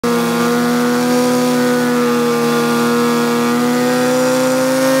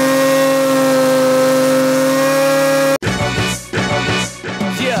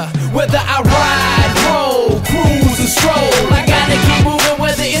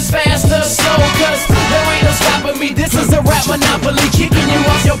monopoly, kicking you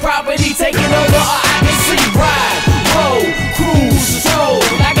off your property, taking over, or I can see. Ride, roll, cruise, stroll.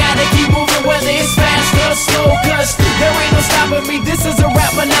 I gotta keep moving whether it's fast or slow, cause there ain't no stopping me. This is a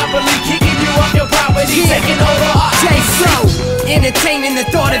rap monopoly, kicking you off your property, taking over, or I can see. Entertaining the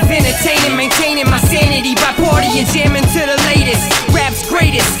thought of entertaining, maintaining my sanity by partying, jamming to the latest. Rap's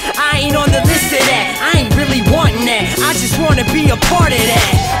greatest, I ain't on the list of that. I ain't really wanting that, I just wanna be a part of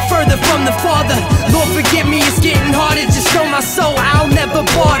that. Further from the Father, Lord forgive me, it's getting harder. Just know my soul, I'll never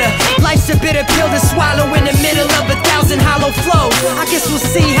barter. Life's a bitter pill to swallow in the middle of 1,000 hollow flows. I guess we'll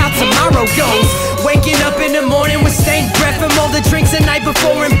see how tomorrow goes. Waking up in the morning with stained breath from all the drinks the night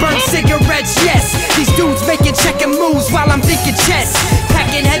before and burnt cigarettes. Yes, these dudes making checking moves while I'm thinking chess.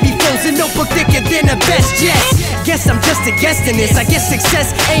 Packing heavy flows, a notebook thicker than the best. Yes, guess I'm just a guest in this. I guess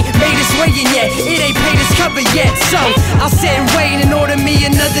success ain't made its way in yet. It ain't paid its cover yet. So I'll sit and wait and order me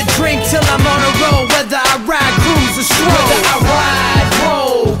another drink till I'm on a roll. Whether I ride, cruise, or stroll. Whether I ride,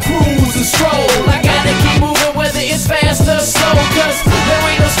 roll, cruise, or stroll, I gotta keep moving whether it's fast or slow, cause there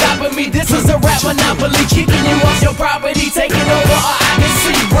ain't no stopping me. This is a rap monopoly, kicking you off your property, taking over, or I can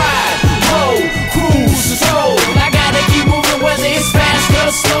see. Ride, roll, cruise, or stroll, I gotta keep moving whether it's fast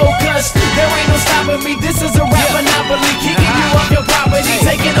or slow, cause there ain't no stopping me. This is a rap monopoly, kicking you off your property,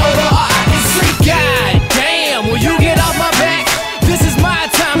 taking over, or I can see. God damn, will you get off my back? This is my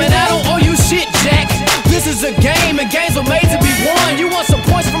time and I don't owe you shit, Jack. This is a game and games are made to be won. You want some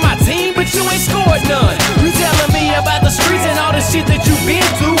points from my team, but you ain't scored none. You telling me about the streets and all the shit that you been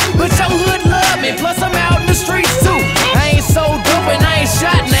through, but your hood love me, plus I'm out in the streets too. I ain't so dope and I ain't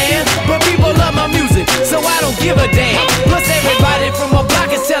shot, man, but people love my music, so I don't give a damn. Plus everybody from my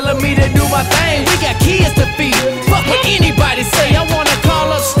block is telling me to do my thing. We got kids to feed, fuck what anybody say. I wanna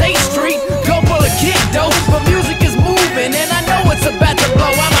call up State Street, go pull a kick though, but music is moving and I know it's about to blow.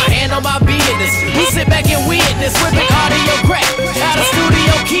 I'ma handle my business, we sit back and witness, whipping audio crack out of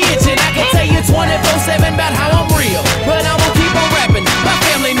studio kitchen. I can tell you 24/7 about how I'm real, but I'm gonna keep on rapping, my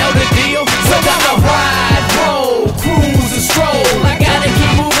family know the deal. So I'ma ride, roll, cruise, and stroll, I gotta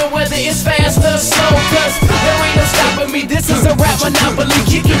keep moving whether it's fast or slow, cause there ain't no stopping me. This is a rap monopoly,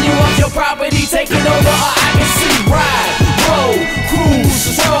 kicking you off your property, taking over, or I can see. Ride, roll, cruise,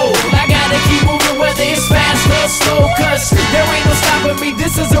 and stroll, I gotta keep moving whether it's fast or slow, cause there ain't no stopping me.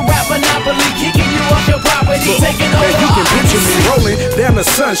 This is a rap monopoly, kicking you off your property, taking over. You can picture me rolling down the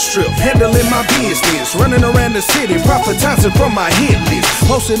sun strip, handling my business, running around the city, prophetizing from my hit list,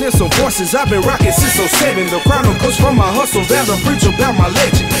 posting in some voices I've been rocking since 07. The chronicles from my hustle that I preach about my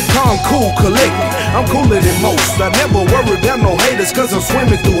legend. Calm, cool, collected, I'm cooler than most. I never worry about no haters cause I'm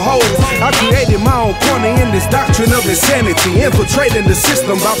swimming through holes. I created my own corner in this doctrine of insanity, infiltrating the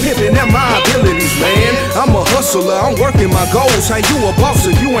system by pimping out my abilities, man. I'm a hustler, I'm working my goals. How you a boss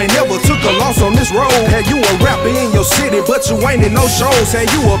if you ain't never took a loss on this road? How you a rapper in your city but you ain't in no shows? How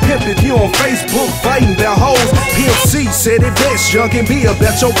you a pimp if you on Facebook fighting about hoes? PLC said it best, young, and be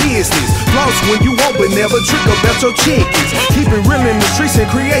about your business. Floss when you want but never trick about your chickens. Keep it real in the streets and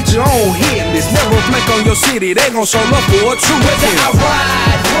create your own hit list. Never flake on your city, they gon' show love for a true whether I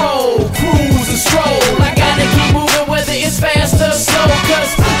ride, roll, cruise, and stroll, I gotta keep moving whether it's fast or slow,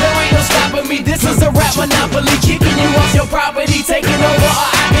 cause there ain't no stopping me. This is a rap monopoly, kicking you off your property, taking over, or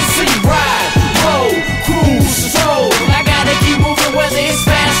I can see. Ride, roll, cruise, and stroll, I gotta keep moving whether it's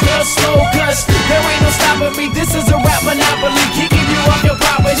fast or slow, cause there ain't no stopping me. This is a rap monopoly, kicking you off your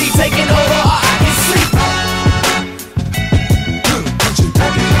property, taking over, or I can see.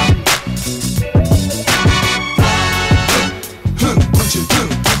 What you do?